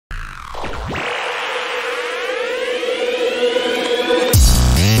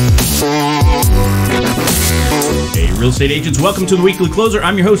Real estate agents, welcome to the Weekly Closer.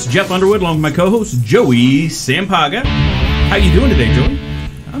 I'm your host, Jeff Underwood, along with my co-host, Joey Sampaga. How you doing today, Joey?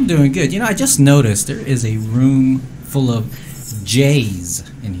 I'm doing good. You know, I just noticed there is a room full of J's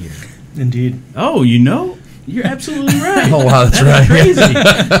in here. Indeed. Oh, you know? You're absolutely right. Oh, wow, that's right. Crazy.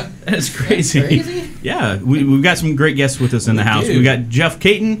 That's crazy. That's crazy? Yeah, we've got some great guests with us in the house. do. We got Jeff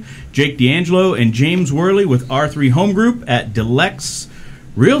Cayton, Jake D'Angelo, and James Worley with R3 Home Group at DeLex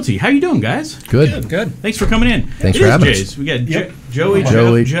Realty. How you doing, guys? Good. Good. Thanks for coming in. Thanks It for is having Jays. us. We got Yep.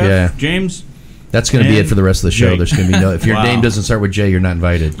 Joey, Jeff, yeah. James. That's going to be it for the rest of the show. Jake. There's going to be no. If your Wow. name doesn't start with J, you're not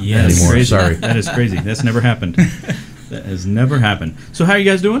invited Yes. anymore. Crazy. Sorry. That is crazy. That's never happened. That has never happened. So how are you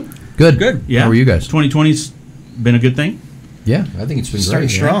guys doing? Good. Good. Yeah. How are you guys? 2020's been a good thing? Yeah, I think it's been Starting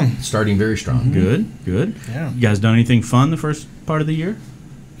great. strong. Yeah. Starting very strong. Good. Yeah. You guys done anything fun the first part of the year?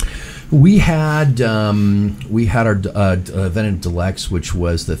 We had our event at DeLex, which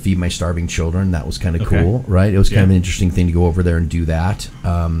was the Feed My Starving Children. That was kind of Okay. cool, right? It was kind Yeah. of an interesting thing to go over there and do that.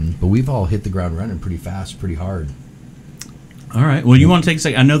 But we've all hit the ground running pretty fast, pretty hard. All right. Well, you want to take a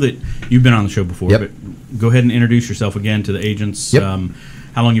second? I know that you've been on the show before, Yep. but go ahead and introduce yourself again to the agents. Yep.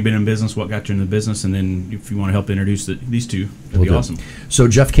 How long you've been in business, what got you into the business, and then if you want to help introduce these two, that'd Will be do. awesome. So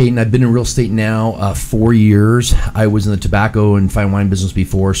Jeff Cayton, I've been in real estate now 4 years. I was in the tobacco and fine wine business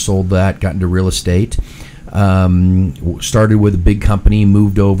before, sold that, got into real estate. Started with a big company,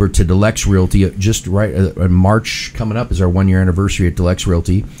 moved over to DeLex Realty. Just right in March coming up is our 1 year anniversary at DeLex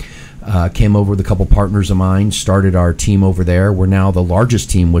Realty. Came over with a couple partners of mine, started our team over there. We're now the largest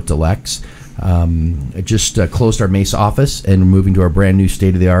team with DeLex. Just closed our Mesa office and moving to our brand new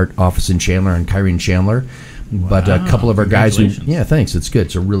state-of-the-art office in Chandler on Cayton Chandler. But a couple of our guys, Congratulations. thanks. It's good.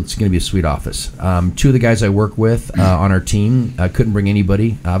 It's going to be a sweet office. Two of the guys I work with on our team, I couldn't bring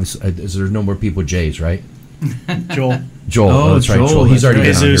anybody. Obviously, there's no more people with J's, right? Joel. Joel. Oh, That's right. Joel, Joel. He's that's already right.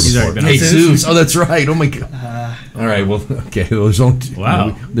 been on here Jesus. before. He's already been on. Jesus. Oh, that's right. Oh my God. All right. Well, okay. Well, there's only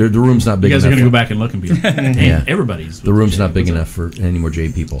Wow. The room's not You big guys enough. are going to go back and look and be like, dang, Yeah. everybody's. The room's not big What's enough for any more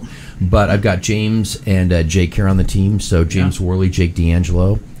J people. But I've got James and Jake here on the team. So James Worley, Jake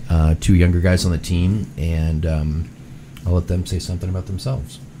D'Angelo, two younger guys on the team, and I'll let them say something about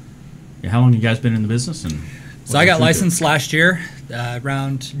themselves. up? How long you guys been in the business? And So I got licensed last year.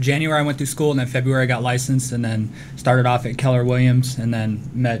 Around January, I went through school, and then February, I got licensed, and then started off at Keller Williams, and then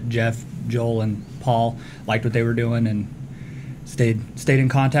met Jeff, Joel, and Paul. Liked what they were doing, and stayed in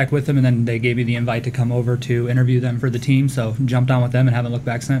contact with them. And then they gave me the invite to come over to interview them for the team. So jumped on with them and haven't looked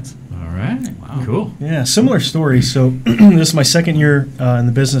back since. All right. Wow. Cool. Yeah, similar story. So this is my second year in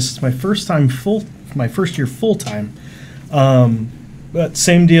the business. It's my first year full time. But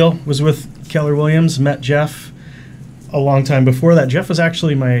same deal. Was with Keller Williams. Met Jeff a long time before that. Jeff was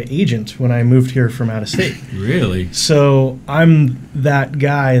actually my agent when I moved here from out of state. Really? So I'm that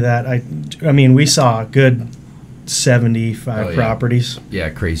guy that I mean, we saw a good 75 Oh, yeah. properties. Yeah,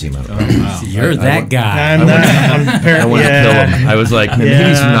 crazy amount. Oh, wow. You're that guy. I'm I apparently, want to kill him. I was like, man, maybe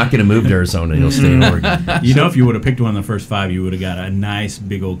he's Yeah. not going to move to Arizona. He'll stay in Oregon. You know, if you would have picked one of the first five, you would have got a nice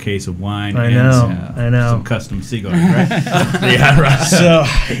big old case of wine. I and know, some, I know. some custom cigars, right? Yeah, right. So,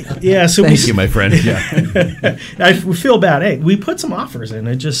 yeah, so Thank you, my friend. Yeah. I feel bad. Hey, we put some offers in.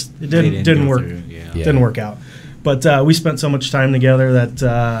 It didn't work. Yeah. Didn't work out. But we spent so much time together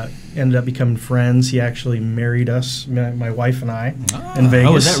that ended up becoming friends. He actually married us, my wife and I, in Vegas.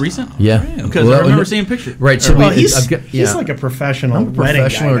 Oh, is that recent? Yeah. Because I remember seeing pictures. Right. So Well, he's he's like a professional I'm a wedding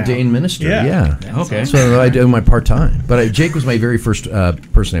professional guy now. ordained minister. Yeah. Yeah. Okay. So I do my part time. But Jake was my very first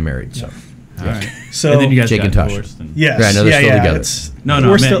person I married. So All right. So And then you guys Jake got and Tasha. divorced. And yes, Yeah, I know they're still together. it's- No, we're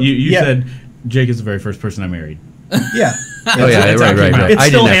man, still- you yeah, said Jake is the very first person I married. yeah. oh yeah, It's right, actually right. It's I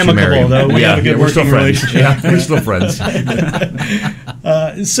still didn't actually marry amicable, him. though. We have a good we're still working friends. relationship. Yeah, we're still friends.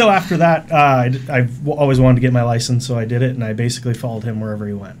 So after that, I've always wanted to get my license, so I did it, and I basically followed him wherever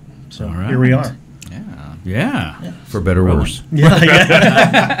he went. So All right. here we are. Yeah. For better or worse.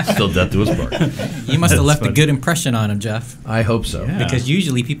 Yeah. Still death to us part. You must have left funny. a good impression on him, Jeff. I hope so. Yeah. Because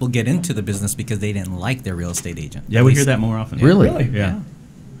usually people get into the business because they didn't like their real estate agent. Yeah, we hear that more often. Really? Really? Yeah.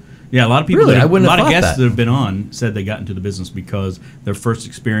 Yeah, a lot of people. Really? I a wouldn't lot have of thought guests that. that have been on said they got into the business because their first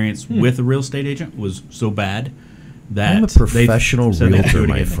experience with a real estate agent was so bad that I'm a professional said they'd do realtor, it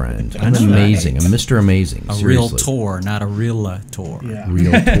my again. friend. I I'm know that. amazing. I'm Mr. Amazing. A Seriously. realtor, not a realtor. Yeah.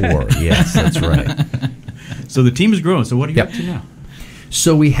 Realtor. Yes, that's right. So the team is growing. So what are you Yep. up to now?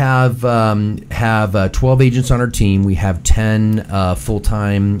 So we have 12 agents on our team. We have 10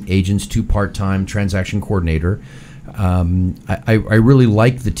 full-time agents, 2 part-time, transaction coordinator. I really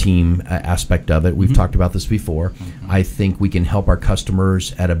like the team aspect of it. We've talked about this before. I think we can help our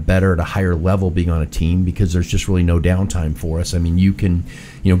customers at a higher level being on a team because there's just really no downtime for us. I mean, you can,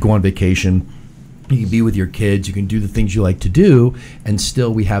 go on vacation, You can be with your kids. You can do the things you like to do, and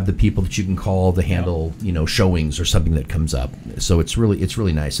still we have the people that you can call to handle, showings or something that comes up. So it's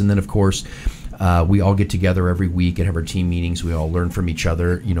really nice. And then of course, we all get together every week and have our team meetings. We all learn from each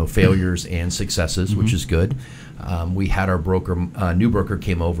other, failures and successes, which is good. We had our new broker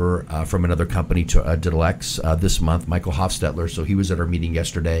came over from another company to DeLex this month, Michael Hofstetler. So he was at our meeting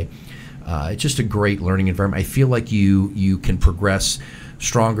yesterday. It's just a great learning environment. I feel like you can progress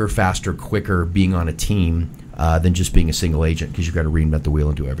stronger, faster, quicker being on a team than just being a single agent, because you've got to reinvent the wheel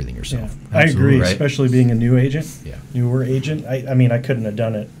and do everything yourself. Yeah. I agree, right? especially being a new agent, Yeah. newer agent. I mean, I couldn't have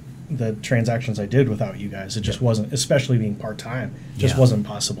done it, the transactions I did without you guys. It just wasn't, especially being part-time, just wasn't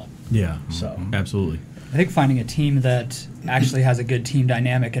possible. Yeah. So Absolutely. I think finding a team that actually has a good team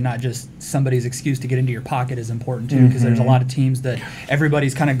dynamic and not just somebody's excuse to get into your pocket is important too, because there's a lot of teams that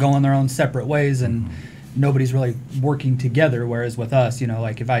everybody's kind of going their own separate ways and nobody's really working together, whereas with us,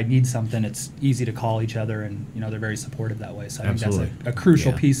 like if I need something, it's easy to call each other, and they're very supportive that way. So I think Absolutely. that's a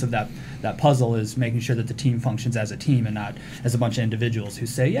crucial piece of that puzzle, is making sure that the team functions as a team and not as a bunch of individuals who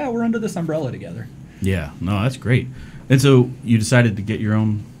say, yeah, we're under this umbrella together. Yeah. No, that's great. And so you decided to get your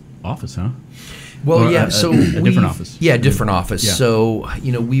own office, huh? Well, Or yeah. a So different office. Yeah, different office. Yeah. So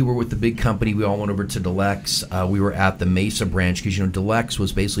we were with the big company. We all went over to DeLex. We were at the Mesa branch because DeLex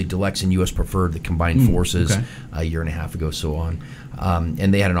was basically DeLex and U.S. Preferred, the combined forces, okay. a year and a half ago, so on.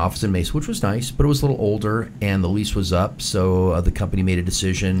 And they had an office in Mesa, which was nice, but it was a little older, and the lease was up. So the company made a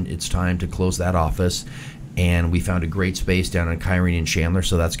decision. It's time to close that office. And we found a great space down in Cayton and Chandler,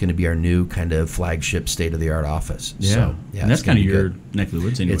 so that's going to be our new kind of flagship state-of-the-art office. Yeah. So, And that's it's gonna kind of be your good. neck of the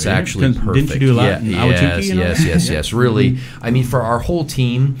woods anyway. It's right? actually perfect. Didn't you do a lot in Ahwatukee? Yes. Really, I mean, for our whole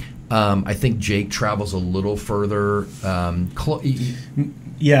team, I think Jake travels a little further.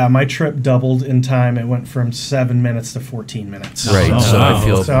 yeah, my trip doubled in time. It went from 7 minutes to 14 minutes. Right, Oh, so wow. I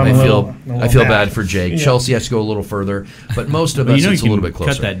feel So I'm a I feel little bad for Jake. Yeah. Chelsea has to go a little further, but most of But us you it's a can little bit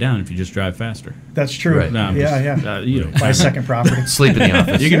closer. cut that down if you just drive faster. That's true. Right. No, I'm Yeah, just, yeah. Buy a second property. Sleep in the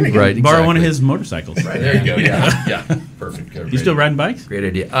office. You can right, borrow one of exactly. his motorcycles. Right, there you go. Yeah, perfect. You still riding bikes? Great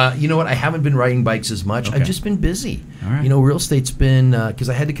idea. You know what? I haven't been riding bikes as much. Okay. I've just been busy. All right. Real estate's been because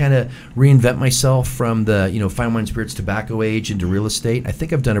I had to kind of reinvent myself from the fine wine, spirits, tobacco age into real estate. I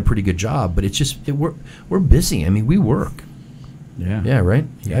think I've done a pretty good job, but it's just we're busy. I mean, we work. Yeah. Yeah, right.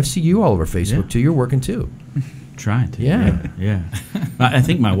 Yeah. I see you all over Facebook Yeah. too. You're working too. Trying to. Yeah. Yeah. I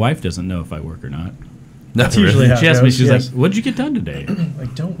think my wife doesn't know if I work or not. That's usually how it She asked me, goes, she's yes. like, what'd you get done today?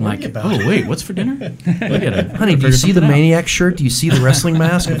 Like, don't I'm worry like, about it. oh, wait, what's for dinner? Look at it. Honey, do you see the Maniacs shirt? Do you see the wrestling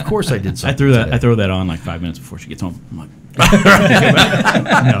mask? Of course I did something. I throw that on like 5 minutes before she gets home. I'm like,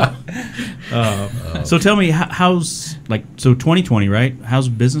 no. So tell me, how's 2020, right? How's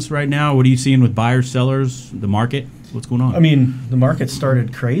business right now? What are you seeing with buyers, sellers, the market? What's going on? I mean, the market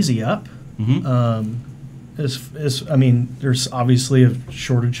started crazy up. Mhm. There's obviously a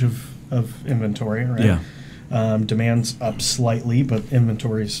shortage of inventory, right? Yeah. Demand's up slightly, but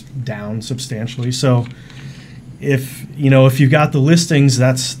inventory's down substantially. So if you got the listings,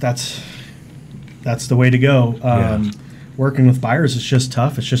 that's the way to go. Working with buyers is just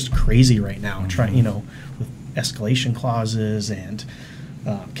tough. It's just crazy right now. Trying, with escalation clauses and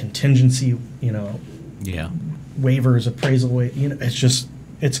contingency, Yeah. waivers, appraisal,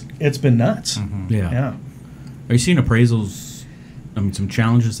 it's been nuts. Yeah. Yeah. Are you seeing appraisals? I mean, some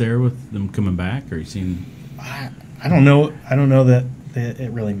challenges there with them coming back. Are you seeing? I don't know. I don't know that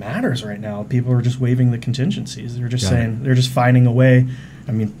it really matters right now. People are just waiving the contingencies. They're just Got saying they're just finding a way.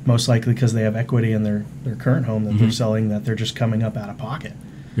 I mean, most likely because they have equity in their current home that they're selling, that they're just coming up out of pocket.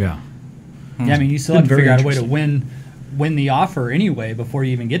 Yeah. Yeah, I mean, you still Been have to very figure out a way to interesting. win the offer anyway before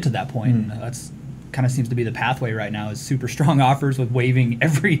you even get to that point. That's kind of seems to be the pathway right now, is super strong offers with waiving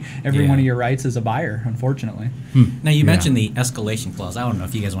every Yeah. one of your rights as a buyer, unfortunately. Now, you mentioned the escalation clause. I don't know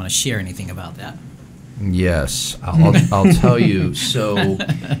if you guys want to share anything about that. Yes, I'll tell you. So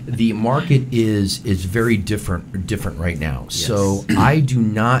the market is very different right now. So I do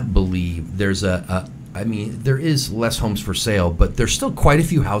not believe there's there is less homes for sale, but there's still quite a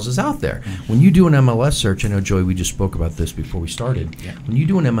few houses out there. When you do an MLS search, I know, Joey, we just spoke about this before we started. Yeah. When you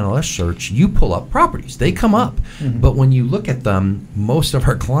do an MLS search, you pull up properties. They come up. But when you look at them, most of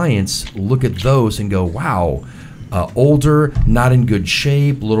our clients look at those and go, wow, older, not in good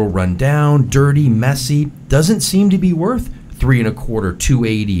shape, little run down, dirty, messy, doesn't seem to be worth $325,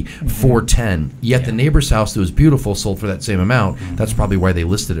 $280, $410. Yet the neighbor's house that was beautiful sold for that same amount. That's probably why they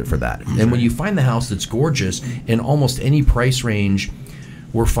listed it for that. And when you find the house that's gorgeous in almost any price range,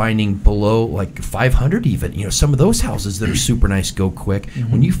 we're finding below like 500 even. Some of those houses that are super nice go quick.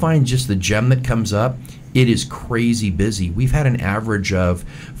 When you find just the gem that comes up, It is crazy busy. We've had an average of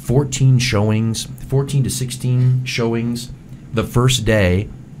 14 to 16 showings the first day.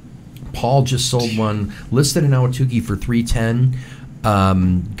 Paul just sold one listed in Ahwatukee for $310.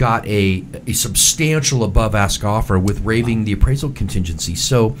 Got a substantial above ask offer with waiving the appraisal contingency.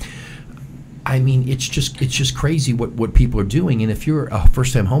 So, I mean, it's just crazy what people are doing. And if you're a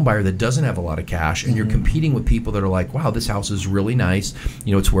first time home buyer that doesn't have a lot of cash and you're competing with people that are like, wow, this house is really nice.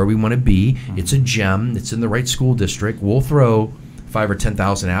 You know, it's where we want to be. It's a gem. It's in the right school district. We'll throw $5,000 or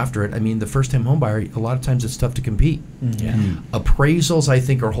 $10,000 after it. I mean, the first-time home buyer, a lot of times it's tough to compete. Appraisals, I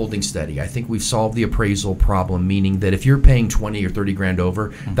think, are holding steady. I think we've solved the appraisal problem, meaning that if you're paying 20 or 30 grand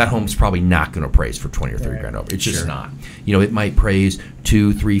over, that home's probably not going to appraise for 20 or 30 grand over. It's just not. You know, it might appraise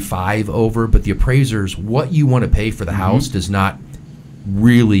 2, 3, 5 over, but the appraisers, what you want to pay for the house does not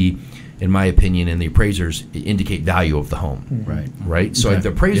really, in my opinion, and the appraisers indicate value of the home. Right. So the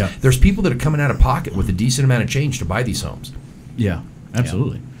appraiser, there's people that are coming out of pocket with a decent amount of change to buy these homes. Yeah,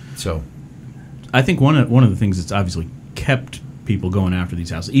 absolutely. So, I think one of the things that's obviously kept people going after these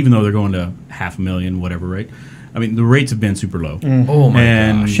houses, even though they're going to $500,000, whatever, right? I mean, the rates have been super low. Oh my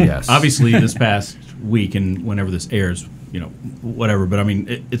gosh, yes. Obviously, this past week and whenever this airs, you know, whatever. But I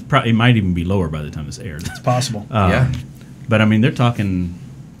mean, it might even be lower by the time this airs. It's possible. But I mean, they're talking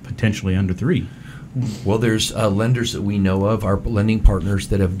potentially under 3. Well, there's lenders that we know of, our lending partners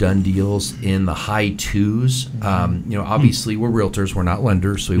that have done deals in the high 2s. You know, obviously we're realtors, we're not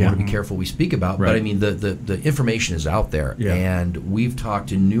lenders, so we want to be careful what we speak about. But I mean, the information is out there, and we've talked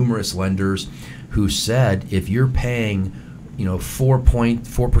to numerous lenders who said if you're paying, you know,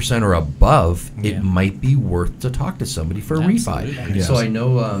 4.4% or above, it might be worth to talk to somebody for a refi. Yes. So I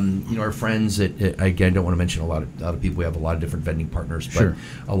know, you know, our friends at again, don't want to mention a lot of people. We have a lot of different vending partners, but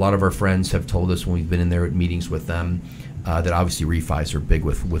a lot of our friends have told us when we've been in there at meetings with them that obviously refis are big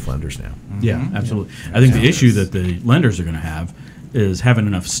with lenders now. Yeah, absolutely. I think the issue that the lenders are going to have is having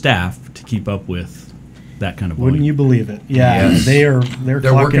enough staff to keep up with that kind of volume. Wouldn't you believe it? Yeah, they're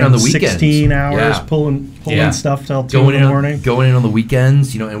working on the weekends. 16 hours, pulling stuff till 2 in the morning. Going in on the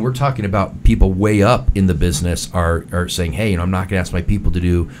weekends, you know, and we're talking about people way up in the business are saying, hey, you know, I'm not going to ask my people to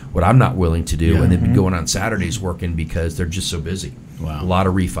do what I'm not willing to do, and they've been going on Saturdays working because they're just so busy. Wow. A lot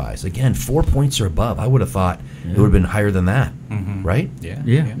of refis. Again, 4 points or above. I would have thought it would have been higher than that, right?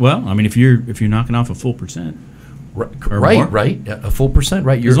 Yeah. Well, I mean, if you're knocking off a full percent. Right, a full percent,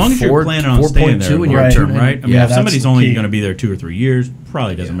 right? You're as long as you're planning on staying there in your term, right? I mean, if somebody's only going to be there 2 or 3 years,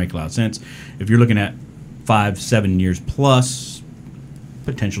 probably doesn't make a lot of sense. If you're looking at 5, 7 years plus,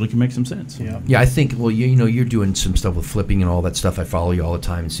 potentially can make some sense. Yeah, I think. Well, you know, you're doing some stuff with flipping and all that stuff. I follow you all the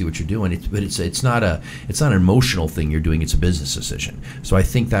time and see what you're doing. But it's not an emotional thing you're doing. It's a business decision. So I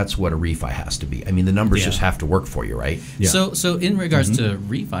think that's what a refi has to be. I mean, the numbers just have to work for you, right? Yeah. So in regards to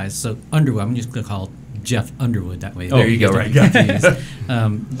refis, so Underwood, I'm just going to call Jeff Underwood that way. There you go, right.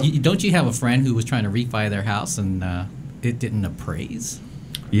 Don't you have a friend who was trying to refi their house and it didn't appraise?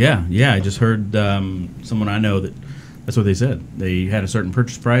 Yeah. I just heard someone I know that's what they said. They had a certain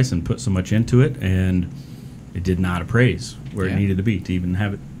purchase price and put so much into it, and it did not appraise where it needed to be to even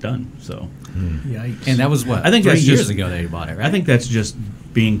have it done. So, Yikes. And that was what? I think 3 that's years just, ago they bought it, right? I think that's just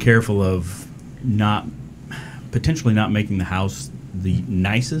being careful of potentially not making the house the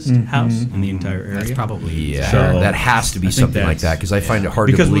nicest house in the entire area. That's probably So that has to be something like that because I find it hard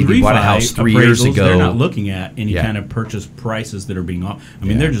to because believe with we bought a refi house 3 years appraisals, ago. They're not looking at any kind of purchase prices that are being offered. I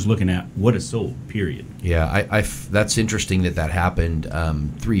mean, they're just looking at what is sold. Period. Yeah, that's interesting that happened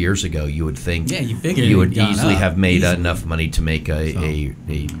 3 years ago. You would think you figure you would it gone easily up have made easily. enough money to make a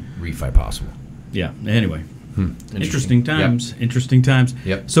refi possible. Yeah. Anyway. Interesting times. Yep. Interesting times.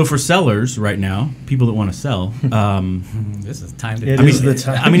 Yep. So for sellers right now, people that want to sell, This is time to. It is the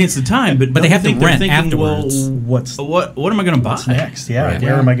time. I mean, it's the time, but they have to they're rent thinking, afterwards. Well, what am I going to buy? What's next? Yeah, Right.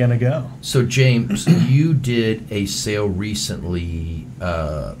 where am I going to go? So James, you did a sale recently.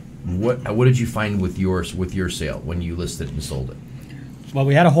 What did you find with your sale when you listed and sold it? Well,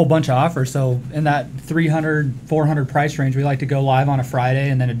 we had a whole bunch of offers. So in that 300, 400 price range, we like to go live on a Friday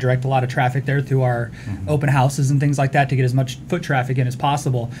and then direct a lot of traffic there through our open houses and things like that to get as much foot traffic in as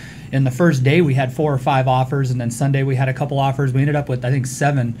possible. In the first day, we had 4 or 5 offers, and then Sunday we had a couple offers. We ended up with, I think,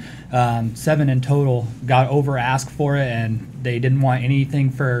 7 in total. Got over ask for it, and they didn't want anything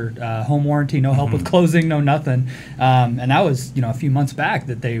for home warranty, no help with closing, no nothing. And that was, a few months back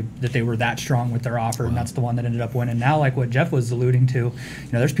that they were that strong with their offer, and that's the one that ended up winning. Now, like what Jeff was alluding to,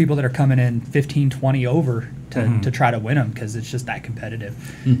 there's people that are coming in 15, 20 over to try to win them because it's just that competitive.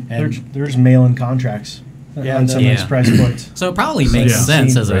 And There's mail-in contracts. on some of these price points. So it probably makes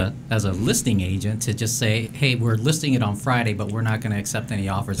sense as Right. a listing agent to just say, hey, we're listing it on Friday, but we're not going to accept any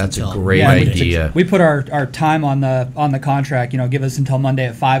offers That's a until great Monday. idea. We put our time on the contract. Give us until Monday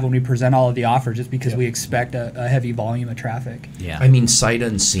at 5 when we present all of the offers, just because we expect a heavy volume of traffic. Yeah. I mean, sight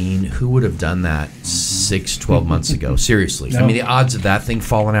unseen, who would have done that 6-12 months ago? Seriously. I No. mean, the odds of that thing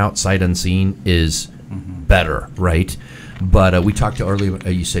falling out sight unseen is better, right? But we talked to earlier,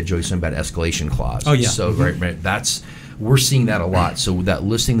 you said, Joey, something about escalation clause. Oh, yeah. So, right, we're seeing that a lot. So that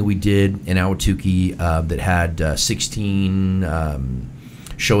listing that we did in Ahwatukee that had 16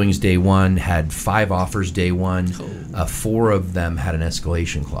 showings day one, had 5 offers day one. 4 of them had an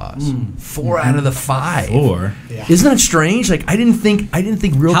escalation clause. 4 out of the 5. 4. Isn't that strange? Like I didn't think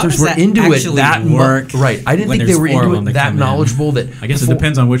realtors does were that into it actually that work right. I didn't when think they there's were 4 of into them it that that come in? knowledgeable. That I guess it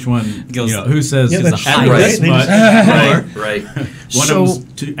depends on which one. Goes- Who says Yeah, is a that's high true, right? risk, They but just- right. one So-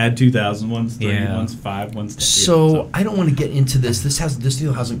 of them's add 2,000, one's 3, Yeah. one's 5, one's 10. So I don't want to get into this. This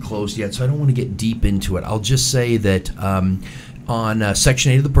deal hasn't closed yet, so I don't want to get deep into it. I'll just say that on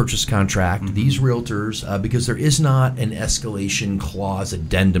Section 8 of the purchase contract, these realtors, because there is not an escalation clause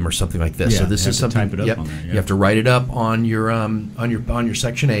addendum or something like this. Yeah, so this you is have to something. type it up yep, on there, yeah. You have to write it up on your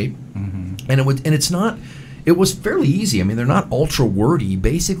Section 8, and it's not. It was fairly easy. I mean, they're not ultra wordy.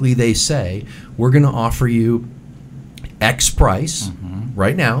 Basically, they say we're going to offer you X price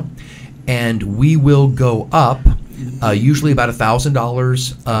right now, and we will go up usually about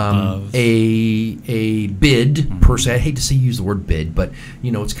 $1,000 a bid per se. I hate to say use the word bid, but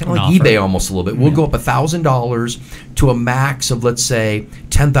it's kind of like offer. eBay almost a little bit. We'll go up $1,000 to a max of, let's say,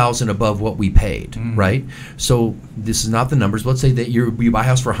 $10,000 above what we paid, right? So this is not the numbers. Let's say that you buy a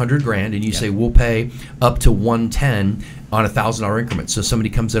house for $100,000 and you say we'll pay up to $110,000 on $1,000 increments. So somebody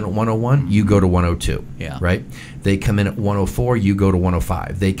comes in at 101, you go to 102. Yeah. Right? They come in at 104, you go to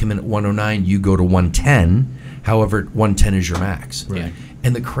 105. They come in at 109, you go to 110. However, 110 is your max. Right.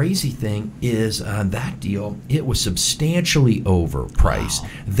 And the crazy thing is on that deal, it was substantially overpriced. Wow.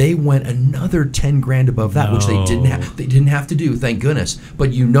 They went another $10,000 above that, which they didn't have. They didn't have to do, thank goodness.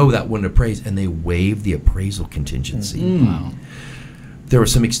 But that wouldn't appraise, and they waived the appraisal contingency. Wow. There were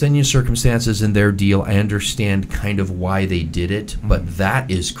some extenuating circumstances in their deal. I understand kind of why they did it, but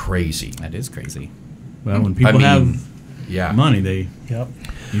that is crazy. That is crazy. Well, when people have money, they Yep.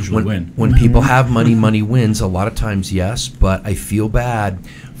 usually win. When people have money, money wins. A lot of times, yes, but I feel bad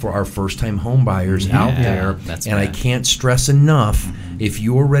for our first-time home buyers out Yeah, there, that's and I bad. can't stress enough. If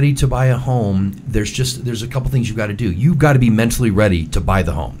you're ready to buy a home, there's a couple things you've got to do. You've got to be mentally ready to buy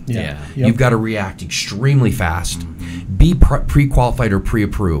the home. Yeah. Yep. You've got to react extremely fast. Be pre-qualified or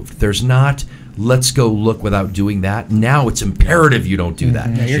pre-approved. There's not, let's go look without doing that. Now it's imperative you don't do that.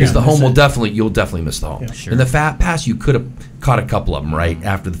 Yeah, you're Because the gonna home miss you'll definitely miss the home. Yeah. Sure. In the past, you could have caught a couple of them right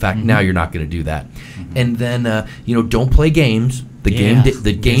after the fact. Now you're not going to do that. And then, don't play games. The Yeah. game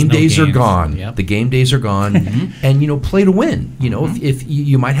There's no days are games. gone. Yep. The game days are gone. And play to win. If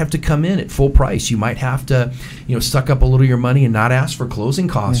you might have to come in at full price, you might have to suck up a little of your money and not ask for closing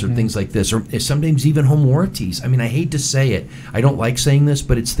costs or things like this, or sometimes even home warranties. I mean, I hate to say it. I don't like saying this,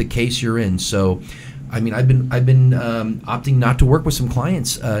 but it's the case you're in. So, I mean, I've been opting not to work with some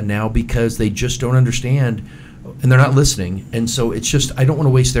clients now because they just don't understand. And they're not listening, and so it's just I don't want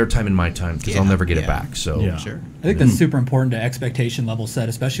to waste their time and my time because I'll never get it back. So Yeah. Sure. I think that's super important to expectation level set,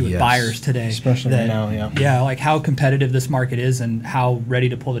 especially with Yes. buyers today. Especially right now, yeah. Yeah, like how competitive this market is and how ready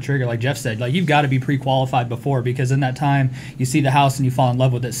to pull the trigger. Like Jeff said, like you've got to be pre-qualified before, because in that time you see the house and you fall in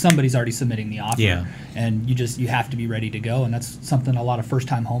love with it, somebody's already submitting the offer. Yeah. And you have to be ready to go. And that's something a lot of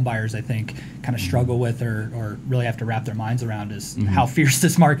first-time home buyers, I think, kind of struggle with or really have to wrap their minds around is how fierce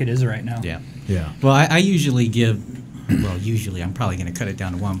this market is right now. Yeah. Yeah. Well, I usually give, I'm probably going to cut it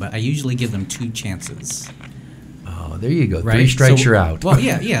down to 1, but I usually give them 2 chances. Oh, there you go. Right? 3 strikes, So- you're out. Well,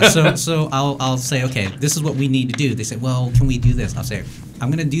 yeah. So I'll say, okay, this is what we need to do. They say, well, can we do this? I'll say, I'm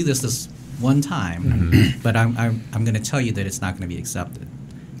going to do this one time, but I'm going to tell you that it's not going to be accepted.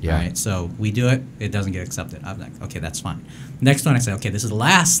 Yeah. Right? So we do it. It doesn't get accepted. I'm like, okay, that's fine. Next one, I say, okay, this is the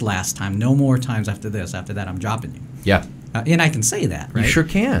last time. No more times after this. After that, I'm dropping you. Yeah. And I can say that, right? You sure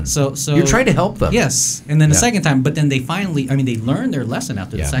can. So you're trying to help them. Yes, and then the Yeah. second time, but then they finally, they learn their lesson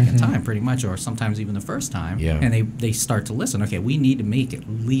after Yeah. the second time, pretty much, or sometimes even the first time. Yeah. And they start to listen. Okay, we need to make at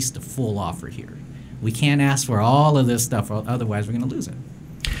least a full offer here. We can't ask for all of this stuff, or otherwise we're going to lose it.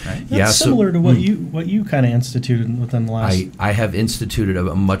 Right? That's Yeah, so- similar to what you kind of instituted within the last. I have instituted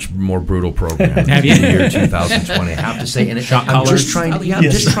a much more brutal program Have you? in the year 2020. I have to say, and Shock I'm collars? just trying. Yeah, Yes.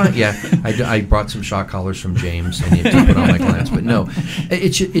 I'm just trying. Yeah, I brought some shock collars from James and to put on my clients. But no,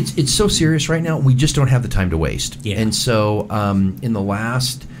 it's so serious right now. We just don't have the time to waste. Yeah. And so in the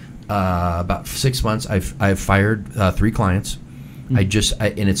last about 6 months, I've fired 3 clients.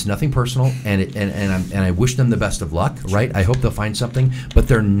 And it's nothing personal, and I wish them the best of luck, right? I hope they'll find something, but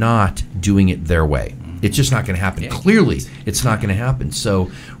they're not doing it their way. It's just not going to happen. Clearly, it's not going to happen. So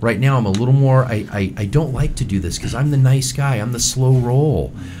right now, I'm a little more. I don't like to do this because I'm the nice guy. I'm the slow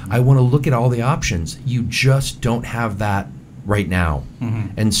roll. I want to look at all the options. You just don't have that right now.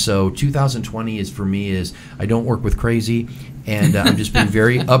 And so 2020 is for me is I don't work with crazy, and I'm just being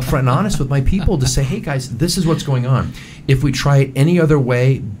very upfront and honest with my people to say, hey guys, this is what's going on. If we try it any other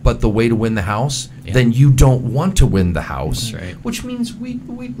way but the way to win the house, then you don't want to win the house, which means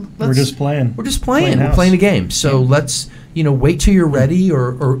we're just playing. We're just playing. We're playing a game. So let's wait till you're ready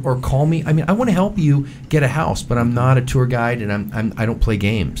or call me. I mean, I want to help you get a house, but I'm not a tour guide, and I don't play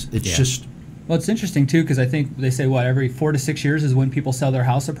games. It's just. Well, it's interesting, too, because I think they say, every 4 to 6 years is when people sell their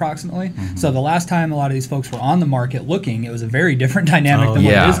house approximately. So the last time a lot of these folks were on the market looking, it was a very different dynamic than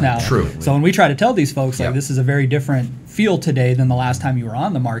what it is now. True. So when we try to tell these folks, this is a very different feel today than the last time you were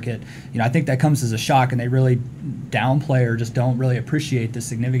on the market, I think that comes as a shock, and they really downplay or just don't really appreciate the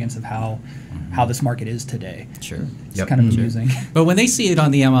significance of how this market is today. Sure. It's kind of amusing. But when they see it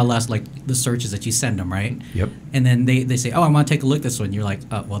on the MLS, like the searches that you send them, right? Yep. And then they say, I want to take a look at this one. You're like,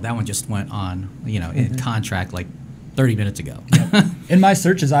 well, that one just went on, in contract like 30 minutes ago. In my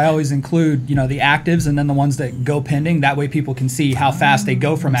searches, I always include, the actives and then the ones that go pending. That way people can see how fast they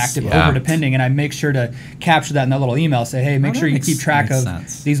go from active over to pending. And I make sure to capture that in a little email. Say, hey, make sure you keep track of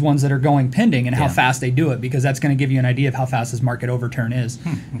these ones that are going pending and how fast they do it, because that's going to give you an idea of how fast this market overturn is.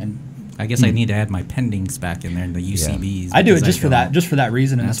 And I guess I need to add my pendings back in there in the UCBs. I do it just for that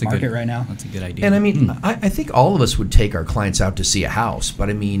reason in this market right now. That's a good idea. And I mean, I think all of us would take our clients out to see a house.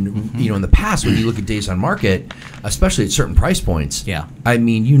 But I mean, in the past, when you look at days on market, especially at certain price points, I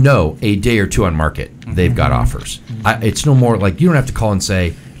mean, a day or two on market, they've got offers. It's no more like you don't have to call and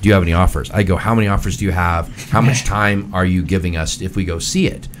say, do you have any offers? I go, how many offers do you have? How much time are you giving us if we go see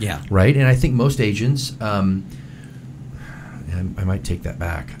it? Yeah. Right? And I think most agents, I might take that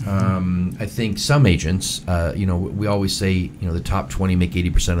back. I think some agents, we always say, the top 20 make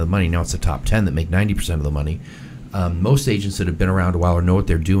 80% of the money. Now it's the top 10 that make 90% of the money. Most agents that have been around a while or know what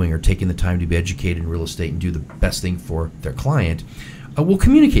they're doing are taking the time to be educated in real estate and do the best thing for their client. Will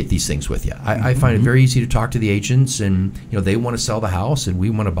communicate these things with you. I find it very easy to talk to the agents, and they want to sell the house and we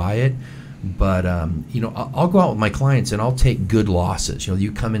want to buy it. But I'll go out with my clients and I'll take good losses.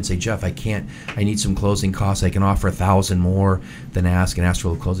 You come in and say, Jeff, I need some closing costs. I can offer $1,000 more than ask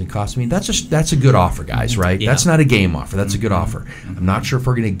for the closing costs. I mean, that's a good offer, guys, right? Yeah. That's not a game offer. That's a good offer. I'm not sure if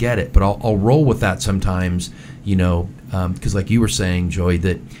we're going to get it, but I'll roll with that sometimes. Because like you were saying, Joey,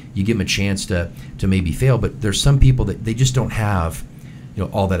 that you give them a chance to maybe fail, but there's some people that they just don't have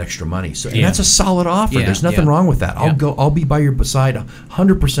all that extra money. So and that's a solid offer. There's nothing wrong with that. I'll be by your side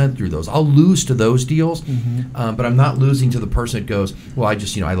 100% through those. I'll lose to those deals, but I'm not losing to the person that goes, well,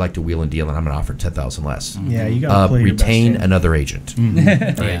 I like to wheel and deal, and I'm going to offer $10,000 less. Yeah, you got to retain another agent.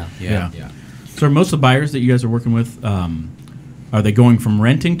 Right? Yeah. So are most of the buyers that you guys are working with, are they going from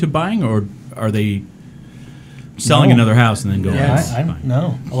renting to buying, or are they selling another house and then going?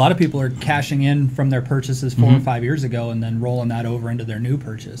 No. A lot of people are cashing in from their purchases 4 or 5 years ago and then rolling that over into their new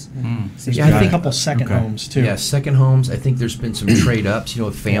purchase. I think a couple second homes too. Yeah, second homes. I think there's been some trade ups,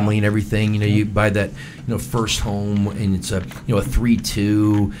 with family and everything. You buy that, first home and it's a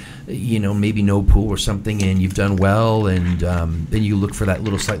 3-2, maybe no pool or something, and you've done well, and then you look for that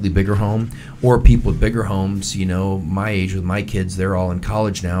little slightly bigger home. Or people with bigger homes, my age with my kids, they're all in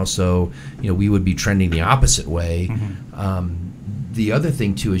college now, so we would be trending the opposite way. The other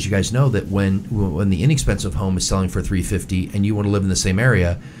thing too is, you guys know that when the inexpensive home is selling for $350 and you want to live in the same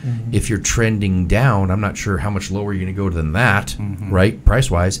area, if you're trending down, I'm not sure how much lower you're going to go than that, right, price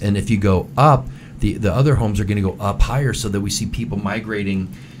wise. And if you go up, the other homes are going to go up higher, so that we see people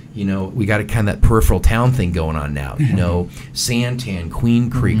migrating. We got a kind of that peripheral town thing going on now. Santan, Queen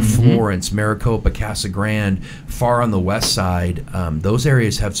Creek, Florence, Maricopa, Casa Grande, far on the west side. Those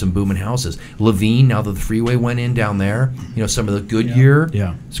areas have some booming houses. Levine, now that the freeway went in down there, some of the Goodyear.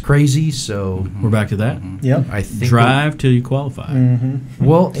 Yeah. It's crazy. So we're back to that. Yep. I think drive till you qualify.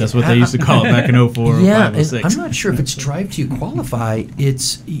 Well, that's what they used to call it back in 04. Yeah, 05, 06. and I'm not sure if it's drive till you qualify.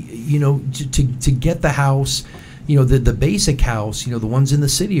 It's to get the house. The basic house, the ones in the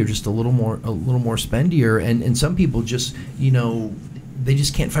city are just a little more spendier, and some people just, they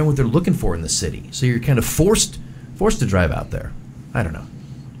just can't find what they're looking for in the city. So you're kind of forced to drive out there. I don't know.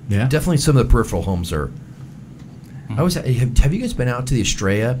 Yeah. Definitely some of the peripheral homes are. Have you guys been out to the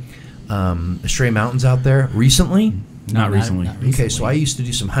Estrella Mountains out there recently? Not recently. Okay, so I used to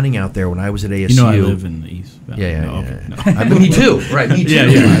do some hunting out there when I was at ASU. You know I live in the East Valley. Yeah. No, okay, no. I mean, me too, right? Me too,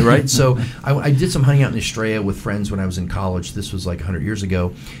 Yeah. right? So I did some hunting out in Estrella with friends when I was in college. This was like 100 years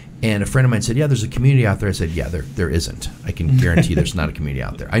ago. And a friend of mine said, yeah, there's a community out there. I said, yeah, there isn't. I can guarantee there's not a community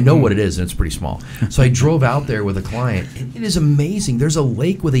out there. I know what it is, and it's pretty small. So I drove out there with a client, and it is amazing. There's a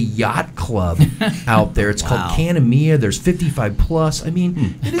lake with a yacht club out there. It's called Canamia. There's 55 plus. I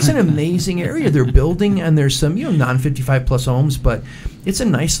mean, it is an amazing area. They're building, and there's some non-55 plus homes, but it's a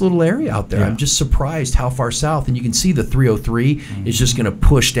nice little area out there. Yeah. I'm just surprised how far south, and you can see the 303 is just going to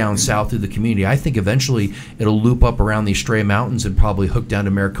push down south through the community. I think eventually it'll loop up around the Estrella Mountains and probably hook down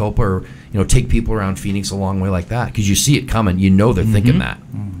to Maricopa, or take people around Phoenix a long way like that, because you see it coming. They're thinking that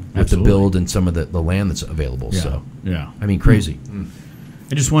with Absolutely. the build and some of the land that's available. Yeah. So Yeah. I mean, crazy.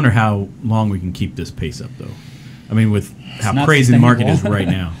 I just wonder how long we can keep this pace up, though. I mean, with how not crazy the market is sustainable. right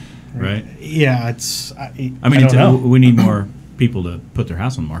now, right? Yeah, it's. I mean, don't know. we need more people to put their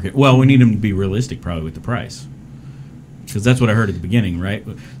house on the market. Well, we need them to be realistic, probably, with the price, because that's what I heard at the beginning, right?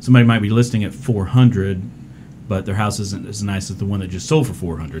 Somebody might be listing at 400, but their house isn't as nice as the one that just sold for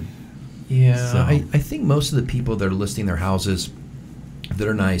 400. Yeah, So- I think most of the people that are listing their houses that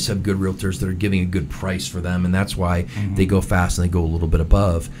are nice have good realtors that are giving a good price for them, and that's why they go fast and they go a little bit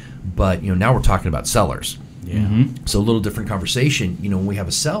above. But now we're talking about sellers. Yeah. Mm-hmm. So a little different conversation. When we have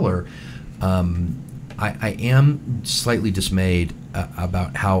a seller, I am slightly dismayed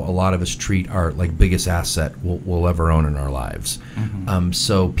about how a lot of us treat our biggest asset we'll ever own in our lives.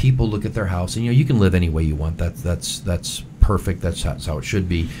 So people look at their house, and you can live any way you want. That's perfect. That's how it should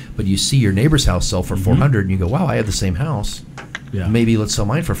be. But you see your neighbor's house sell for 400, and you go, wow, I have the same house. Yeah. Maybe let's sell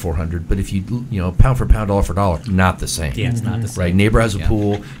mine for 400. But if you pound for pound, dollar for dollar, not the same. Yeah, it's not the same. Right, neighbor has a Yeah.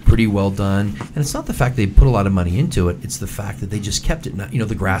 pool, pretty well done, and it's not the fact they put a lot of money into it. It's the fact that they just kept it.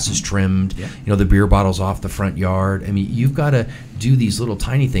 The grass is trimmed. Yeah. The beer bottles off the front yard. I mean, you've got to do these little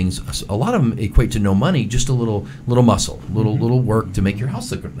tiny things. A lot of them equate to no money, just a little muscle, little work to make your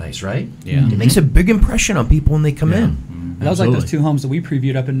house look nice, right? Yeah. It makes a big impression on people when they come in. That was like those Absolutely. 2 homes that we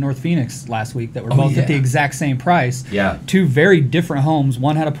previewed up in North Phoenix last week that were Oh, both at the yeah. exact same price. Yeah. 2 very different homes.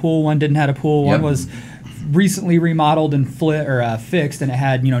 One had a pool, one didn't have a pool. Yep. One was recently remodeled and fixed, and it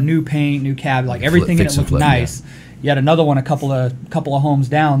had new paint, new cab, everything in fix it and looked flip, nice. You had another one a couple of homes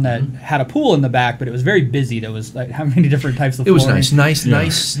down that had a pool in the back, but it was very busy. There was how many different types of It was flooring.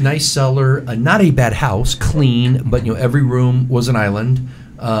 nice seller. Not a bad house, clean, but every room was an island.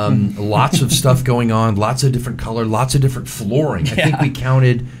 Lots of stuff going on, lots of different color, lots of different flooring. I think we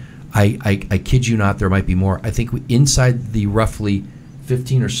counted. I kid you not, there might be more. I think inside the roughly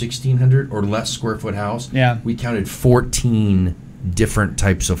 1,500 or 1,600 or less square foot house, we counted 14 different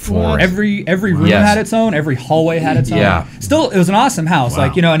types of flooring. Every room Yes. had its own. Every hallway had its own. Yeah. Still, it was an awesome house.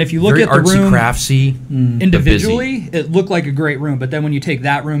 Wow. And if you look Very at the artsy, room craftsy, individually, it looked like a great room. But then when you take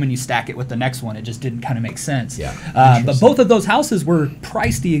that room and you stack it with the next one, it just didn't kind of make sense. Yeah. But both of those houses were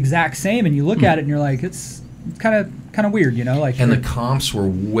priced the exact same, and you look at it and you're like, it's kind of weird, And the comps were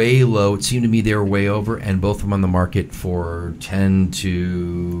way low. It seemed to me they were way over, and both of them on the market for 10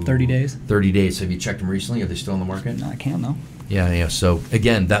 to 30 days. 30 days. Have you checked them recently? Are they still on the market? No, I can though. Yeah. So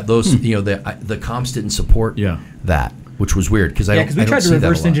again, the comps didn't support that, which was weird because Yeah, I because we don't tried to see that a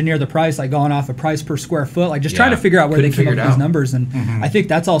reverse lot. engineer the price, going off a price per square foot, just trying to Yeah. figure out where Couldn't they came figure up it with these out. numbers. And I think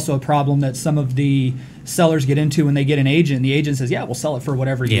that's also a problem that some of the sellers get into when they get an agent. And the agent says, "Yeah, we'll sell it for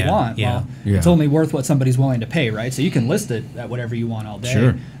whatever you Yeah, want." yeah. Well, Yeah. it's only worth what somebody's willing to pay, right? So you can list it at whatever you want all day.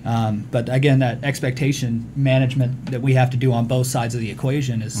 Sure. But again, that expectation management that we have to do on both sides of the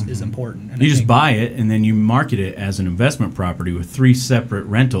equation is important. And You I just think- buy it, and then you market it as an investment property with 3 separate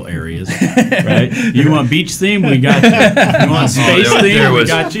rental areas, right? You want beach theme? We got you. You want space theme? We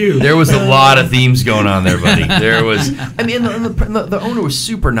got you. There was a lot of themes going on there, buddy. There was. I mean, the owner was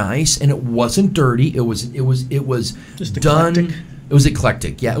super nice, and it wasn't dirty. It was Just done. eclectic. It was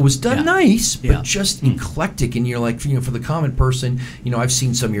eclectic. Yeah, it was done nice, but Yeah. just eclectic. And you're like, for the common person, I've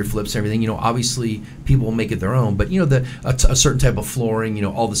seen some of your flips and everything. Obviously people will make it their own, but a certain type of flooring,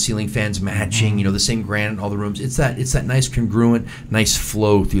 all the ceiling fans matching, the same granite in all the rooms. It's that nice congruent, nice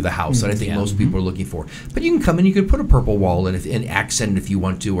flow through the house that I think most people are looking for. But you can come in, you could put a purple wall in and accent it if you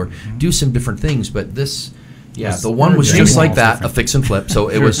want to, or do some different things. But this. Yeah, the one was just like that, a fix and flip. So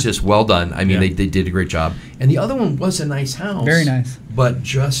it was just well done. I mean, Yeah. they did a great job. And the other one was a nice house. Very nice. But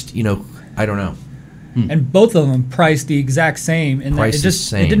just, I don't know. And both of them priced the exact same, and Priced it the just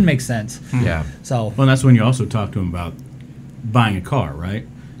same. it didn't make sense. Yeah. So Well, and that's when you also talk to them about buying a car, right?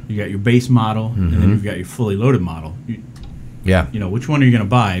 You got your base model, and then you've got your fully loaded model. Yeah. You know, which one are you going to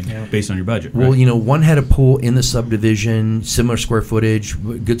buy based on your budget? Well, right? you know, one had a pool in the subdivision, similar square footage,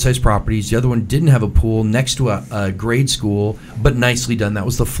 good-sized properties. The other one didn't have a pool next to a grade school, but nicely done. That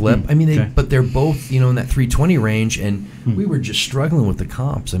was the flip. I mean, but they're both, you know, in that 320 range, and we were just struggling with the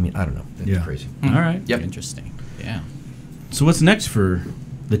comps. I mean, I don't know. It's crazy. All right. Yep. Interesting. Yeah. So what's next for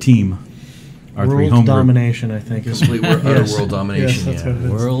the team? Our three World home group? domination, I think. Is Complete utter Yes. world domination. Yes, that's what it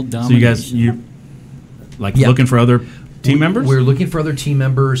is. World So domination. you looking for other team members? We're looking for other team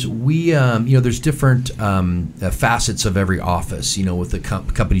members. We, you know, there's different facets of every office. You know, with the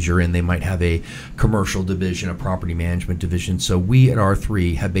companies you're in, they might have a commercial division, a property management division. So we at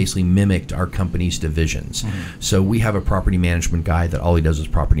R3 have basically mimicked our company's divisions. So we have a property management guy that all he does is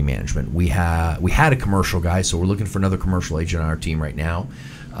property management. We had a commercial guy, so we're looking for another commercial agent on our team right now.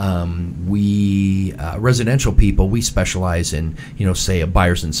 We residential people, we specialize in, you know, say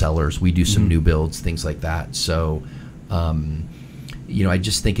buyers and sellers. We do some new builds, things like that. So you know, I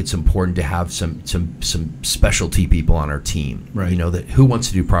just think it's important to have some specialty people on our team. Right. You know, that who wants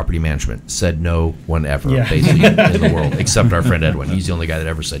to do property management? Said no one ever, Yeah. basically, in the world, except our friend Edwin. He's the only guy that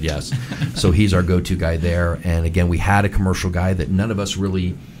ever said yes. So he's our go-to guy there. And again, we had a commercial guy that none of us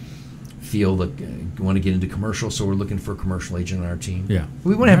really feel that want to get into commercial, so we're looking for a commercial agent on our team. Yeah.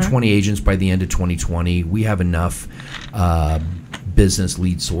 We want to have 20 agents by the end of 2020. We have enough business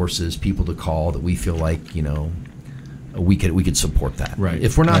lead sources, people to call, that we feel like, you know, we could support that. Right.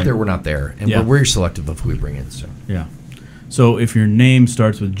 If we're not there, we're not there, and Yeah. we're very selective of who we bring in. So Yeah. So if your name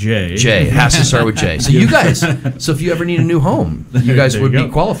starts with J. J, it has to start with J. So you guys, so if you ever need a new home, you guys There would you be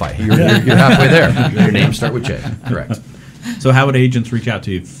go. qualified. You're halfway there. Your name start with J. Correct. So how would agents reach out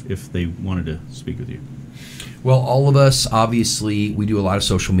to you if they wanted to speak with you? Well, all of us, obviously, we do a lot of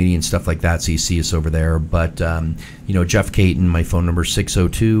social media and stuff like that, so you see us over there. But, you know, Jeff Cayton, my phone number is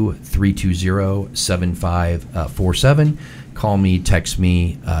 602-320-7547. Call me, text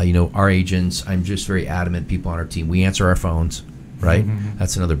me. You know, our agents, I'm just very adamant, people on our team, we answer our phones, right?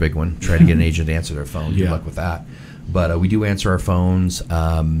 That's another big one. Try to get an agent to answer their phone. Good Yeah. luck with that. But we do answer our phones.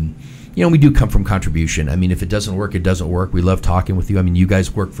 You know, we do come from contribution. I mean, if it doesn't work, it doesn't work. We love talking with you. I mean, we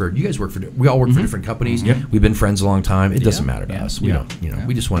all work for different companies. Yep. We've been friends a long time. It doesn't matter to us. We Yeah. don't, you know,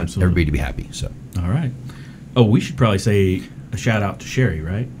 we just want Absolutely. everybody to be happy. So. All right. Oh, we should probably say a shout out to Sherry,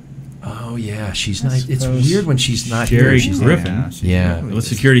 right? Oh yeah, she's nice. It's suppose. weird when she's not Sherry here. She's Griffin. Yeah. With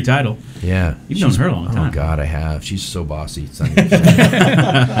security title. Yeah. You've known her a long time. Oh God, I have. She's so bossy. It's not even funny.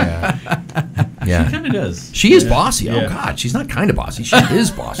 Yeah. Yeah. She kind of does. She is bossy. Yeah. Oh God, she's not kind of bossy. She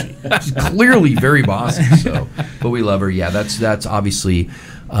is bossy. She's clearly very bossy. So, but we love her. Yeah, that's obviously,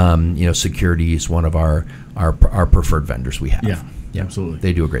 you know, security is one of our preferred vendors we have. Yeah, absolutely.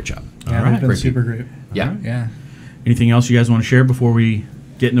 They do a great job. Yeah, All right. they've been Great super great. Yeah. Yeah. Anything else you guys want to share before we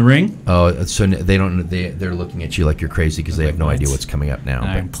get in the ring? Oh, so they don't. They're looking at you like you're crazy because they have no idea what's coming up now.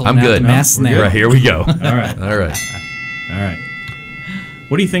 I'm But pulling I'm out good. the mess We're now. good. Right, here we go. All right. All right. All right.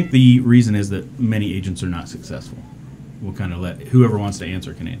 What do you think the reason is that many agents are not successful? We'll kind of let whoever wants to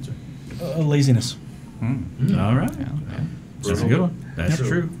answer can answer. Laziness. All right. That's a good one. That's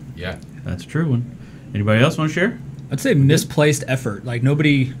true. Yeah. That's a true one. Anybody else want to share? I'd say misplaced effort. Like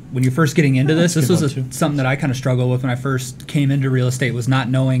nobody, when you're first getting into this, that's this a was good one, too. something that I kind of struggled with when I first came into real estate, was not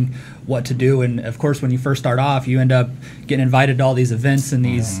knowing what to do. And of course, when you first start off, you end up getting invited to all these events and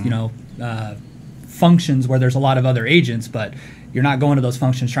these, you know, functions where there's a lot of other agents, but you're not going to those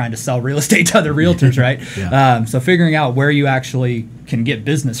functions trying to sell real estate to other realtors, right? Yeah. So figuring out where you actually can get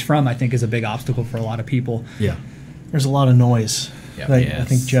business from, I think, is a big obstacle for a lot of people. Yeah. There's a lot of noise. Yeah. I Yes.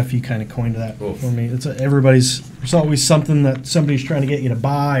 think Jeff, you kind of coined that Oof. for me. There's always something that somebody's trying to get you to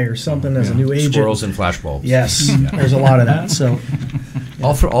buy or something as a new agent. Squirrels and flashbulbs. Yes, there's a lot of that. So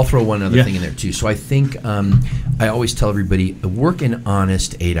I'll throw one other Yeah. thing in there too. So I think I always tell everybody, work an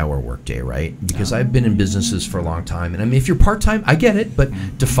honest 8-hour workday, right? Because I've been in businesses for a long time, and I mean, if you're part time, I get it, but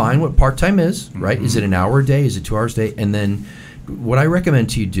define what part time is, right? Is it an hour a day? Is it 2 hours a day? And then what I recommend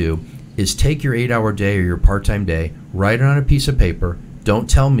to you do is take your 8-hour day or your part time day, write it on a piece of paper. Don't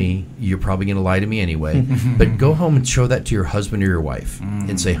tell me, you're probably going to lie to me anyway, but go home and show that to your husband or your wife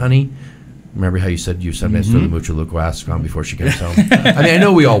and say, honey, remember how you said you said the mucho loco ascon before she comes home? I mean, I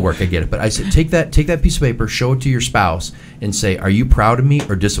know we all work, I get it, but I said take that piece of paper, show it to your spouse, and say, are you proud of me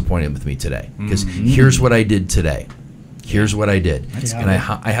or disappointed with me today? Because here's what I did today. Here's what I did. And I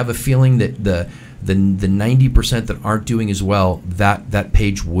have a feeling that the 90% that aren't doing as well, that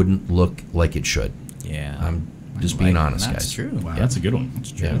page wouldn't look like it should. Yeah. I'm just being honest, That's guys. true. Wow, that's a good one.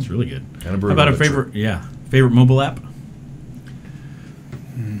 That's true. Yeah, that's really good. Kind of How brutal, about a but true. favorite mobile app?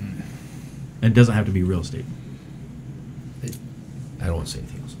 It doesn't have to be real estate. I don't want to say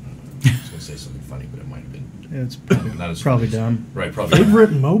anything else. I was going to say something funny, but it might have been It's not as probably funny. dumb. Right, probably.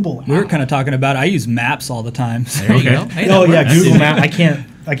 Favorite mobile app. We were kind of talking about. I use Maps all the time. So. There you Okay. go. Hey, Oh that yeah, works. Google Maps.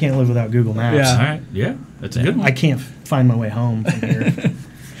 I can't live without Google Maps. Yeah. All right. Yeah, that's a good one. I can't find my way home from here.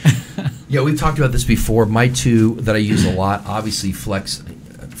 Yeah, we've talked about this before. My two that I use a lot, obviously Flex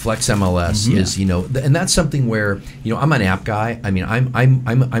MLS is, and that's something where, I'm an app guy. I mean,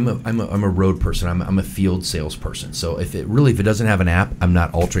 I'm a road person. I'm a field salesperson. So if it doesn't have an app, I'm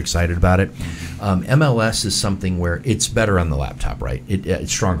not ultra excited about it. MLS is something where it's better on the laptop, right?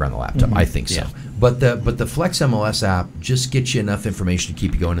 It's stronger on the laptop. I think so. Yeah. But the Flex MLS app just gets you enough information to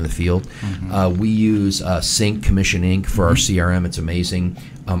keep you going in the field. We use Sync Commission Inc. for our CRM. It's amazing.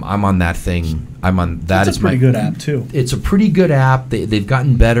 I'm on that thing. That's a pretty good app too. It's a pretty good app. They've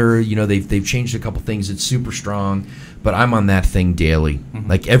gotten better. They've changed a couple things. It's super strong. But I'm on that thing daily,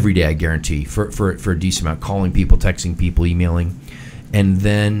 like every day. I guarantee for a decent amount, calling people, texting people, emailing, and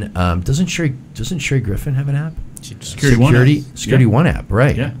then doesn't Sherry Griffin have an app? Security One app,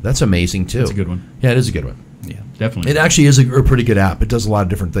 right? Yeah. That's amazing too. That's a good one. Yeah, it is a good one. Yeah. Definitely. It actually is a pretty good app. It does a lot of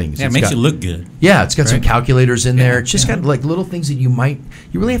different things. Yeah, it It's makes got- you look good. Yeah, it's got some Right. calculators in there. It's just Yeah. got like little things that you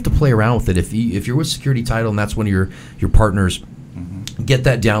really have to play around with it. If you're with Security Title and that's one of your partners, get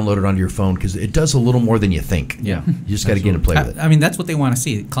that downloaded onto your phone because it does a little more than you think. Yeah. You just got to get in and play with it. I mean, that's what they want to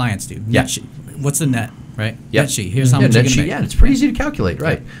see. Clients do. Yeah. Net sheet. What's the net, right? Yep. Net sheet. Here's how Yeah, much you net can sheet, make. yeah, it's pretty easy to calculate,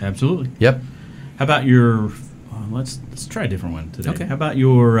 right? Absolutely. Yep. How about your? Let's try a different one today. Okay. How about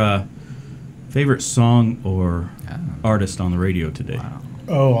your favorite song or Ah. artist on the radio today? Wow.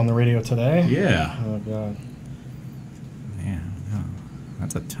 Oh, on the radio today? Yeah. Oh god. Man, no.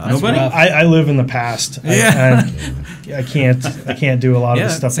 That's a tough Nobody? one. I live in the past. Yeah. I can't do a lot of Yeah,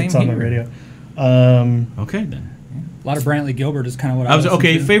 the stuff same that's on the here. radio. Okay then. A lot of Brantley Gilbert is kind of what I I was listen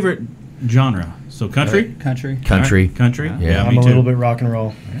okay. to. Favorite genre. So country. Country. Country. All right, country. Yeah. I'm me a too. little bit rock and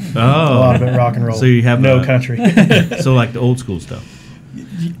roll. Oh. A lot of it rock and roll. So you have no country. So like the old school stuff.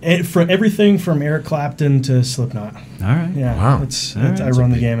 For everything from Eric Clapton to Slipknot. All right. Yeah, Wow. All right, I that's run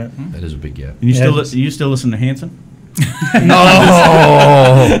a the big- gamut. That is a big get. And you Yeah. you still listen to Hanson?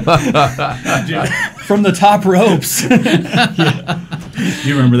 Oh! From the top ropes. Do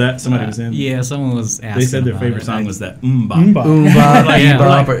you remember that? Somebody was in. Yeah, someone was asking. They said their about favorite it. song was that Bop. Oomba. Like, Yeah.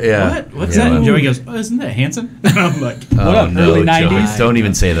 like, Yeah. What? What's Yeah. that? And Joey goes, oh, isn't that Hanson? And I'm like, What up, no, early Joey, 90s? don't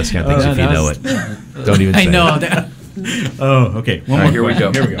even say those kind of things Oh, if you that know was- it. Don't even say I know it. that. oh, okay. One All right, more here we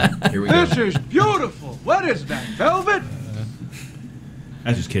go. question. Here we go. Here we go. This is beautiful. What is that, velvet? I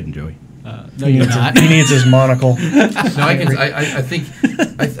was just kidding, Joey. No, you're not. He needs his monocle. No, I think.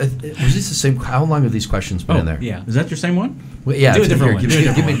 Was this the same? How long have these questions been in there? Yeah. Is that your same one? Well, yeah. Do a it's- different one. Give Do a me,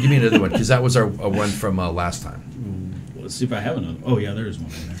 different give me another one because that was our one from last time. Let's see if I have another. Oh, yeah, there is one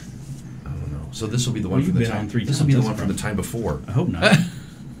in there. I don't know. So this will be the Well, one from you've the been time. on 3 This will be the times, one that's from a the time before. I hope not.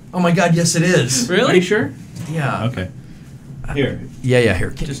 Oh my God! Yes, it is. Are you sure? Yeah. Okay. Here, Yeah. Here.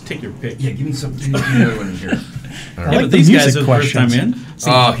 just take your pick. Yeah. Give me some. Give me another one in here. All I right. like but the these guys music are the first time questions.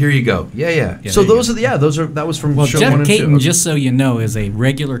 in. Oh, here you go. Yeah. Yeah, So there you those are that was from Well, show Jeff 1 and 2. Cayton, just so you know, is a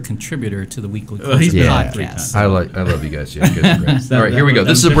regular contributor to the Weekly Well, he's Closer been on on 3 podcast. times. I love you guys. Yeah, you guys are great. That- All right, here we go. that-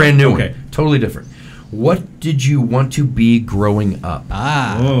 This is a that's brand new different? one. Okay. Totally different. What did you want to be growing up?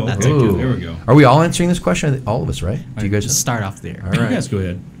 Ah, Whoa, that's okay, a good there one. we go. Are we all answering this question? I think all of us, right? Do you guys? Just start off there. All You right. guys go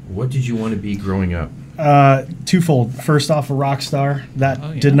ahead. What did you want to be growing up? Twofold. First off, a rock star. That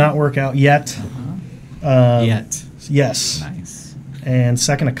Oh, yeah. did not work out yet. Yet. Yes. Nice. And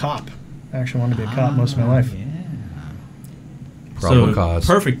second, a cop. I actually wanted to be a cop most of my life. Yeah. Probable so cause.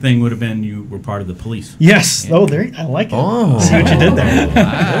 perfect thing would have been you were part of the police. Yes. Oh, there. I like it. Oh. See what you did there.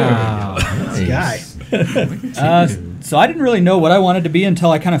 Wow. This guy. So I didn't really know what I wanted to be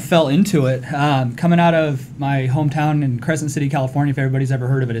until I kind of fell into it. Coming out of my hometown in Crescent City, California, if everybody's ever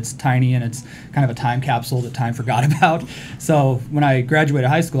heard of it, it's tiny and it's kind of a time capsule that time forgot about. So when I graduated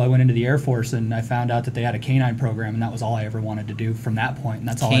high school, I went into the Air Force and I found out that they had a canine program, and that was all I ever wanted to do from that point. And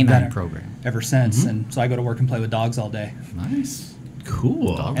that's all I've Canine done program. ever since. And so I go to work and play with dogs all day. Nice.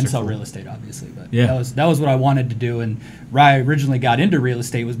 Cool. Dogs And are sell cool. real estate, obviously, but Yeah. that was what I wanted to do. And why I originally got into real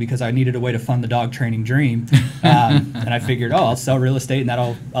estate was because I needed a way to fund the dog training dream, and I figured, I'll sell real estate, and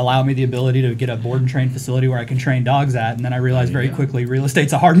that'll allow me the ability to get a board and train facility where I can train dogs at. And then I realized very quickly real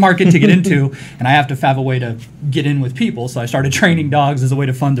estate's a hard market to get into, and I have to have a way to get in with people. So I started training dogs as a way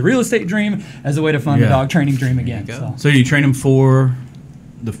to fund the real estate dream, as a way to fund Yeah. the dog training dream again. go. So So you train them for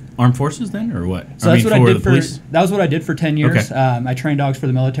the armed forces then, or what? So that's what I for did the for. police? That was what I did for 10 years. Okay. I train dogs for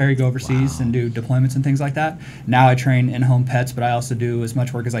the military, go overseas and do deployments and things like that. Now I train in-home pets, but I also do as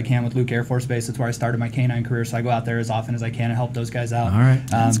much work as I can with Luke Air Force Base. That's where I started my canine career, so I go out there as often as I can and help those guys out. All right.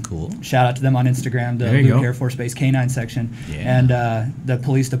 That's cool. Shout out to them on Instagram, the There you Luke go. Air Force Base Canine section, Yeah. and the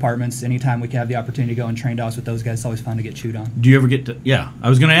police departments. Anytime we can have the opportunity to go and train dogs with those guys, it's always fun to get chewed on. Do you ever get to? Yeah, I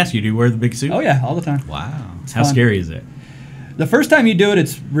was going to ask you. Do you wear the big suit? Oh yeah, all the time. Wow. It's How fun. scary is it? The first time you do it,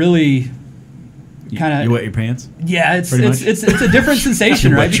 it's really kind of You wet your pants? Yeah, it's Pretty much? it's a different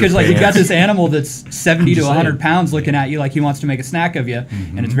sensation, right? Wet your Because like you've got pants. this animal that's 70 to just 100 saying. pounds looking at you like he wants to make a snack of you,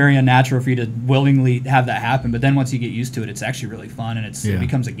 and it's very unnatural for you to willingly have that happen. But then once you get used to it, it's actually really fun, and Yeah. it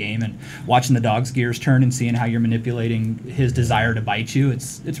becomes a game. And watching the dog's gears turn and seeing how you're manipulating his desire to bite you,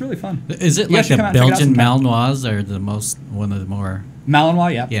 it's really fun. Is it You like guys should the come out and check it out Belgian sometime. Malinois or one of the more?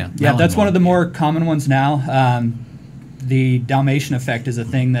 Malinois, yeah. Yeah, Yeah, that's Malinois, one of the yeah. more common ones now. The Dalmatian effect is a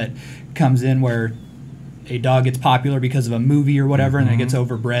thing that comes in where a dog gets popular because of a movie or whatever, and then it gets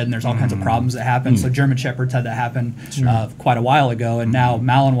overbred, and there's all kinds of problems that happen. So German Shepherds had that happen quite a while ago, and now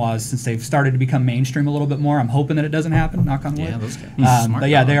Malinois, since they've started to become mainstream a little bit more, I'm hoping that it doesn't happen. Knock on wood. Yeah, those guys. Smart but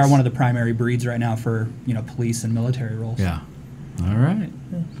yeah, they are dogs. one of the primary breeds right now for police and military roles. Yeah. All right.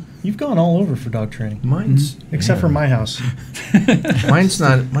 You've gone all over for dog training, Mine's except for my house. mine's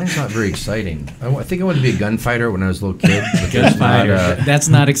not very exciting. I think I wanted to be a gunfighter when I was a little kid. But that's not, That's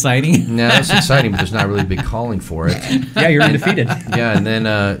not exciting. no, that's exciting, but there's not really a big calling for it. Yeah, you're undefeated. Yeah, and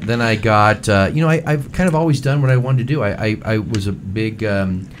then I got I've kind of always done what I wanted to do. I was a big I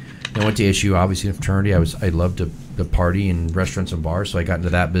went to ASU, obviously in fraternity. I loved to party in restaurants and bars, so I got into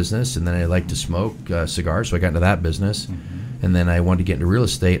that business. And then I liked to smoke cigars, so I got into that business. And then I wanted to get into real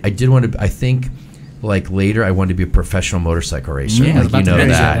estate. I did want to. I think like later I wanted to be a professional motorcycle racer. Yeah, I was like, about to mention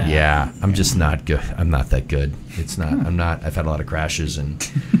that. that. Yeah, I'm just not good. I'm not that good. It's not. I'm not. I've had a lot of crashes and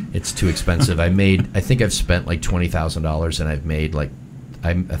it's too expensive. I think I've spent like $20,000 and I've made like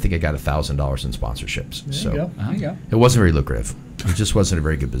I think I got $1,000 in sponsorships. There so you go. There you go. it wasn't very lucrative. It just wasn't a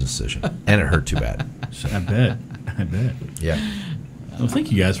very good business decision, and it hurt too bad. So I bet. yeah. Well,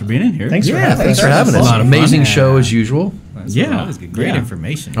 thank you guys for being in here. Thanks for having Thanks us. for having A us. lot of fun. Amazing Yeah. show as usual. Yeah. That was good. Great Yeah.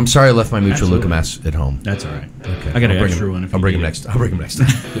 information. I'm sorry I left my mutual Absolutely. Lucamas at home. That's all right. Okay. I got an I'll bring extra him- one if I'll you bring him need next. I'll bring him next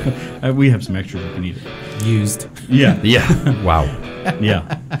time. We have some extra if you need it. Used. Yeah. Yeah. Wow.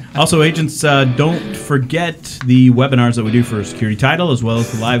 Yeah. Also, agents, don't forget the webinars that we do for Security Title, as well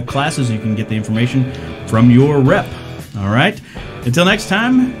as the live classes. You can get the information from your rep. All right. Until next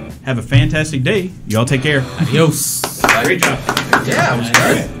time, have a fantastic day. Y'all take care. Adios. Great job. Yeah, it was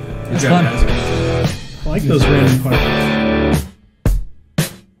great. Good job, guys. I like those random questions.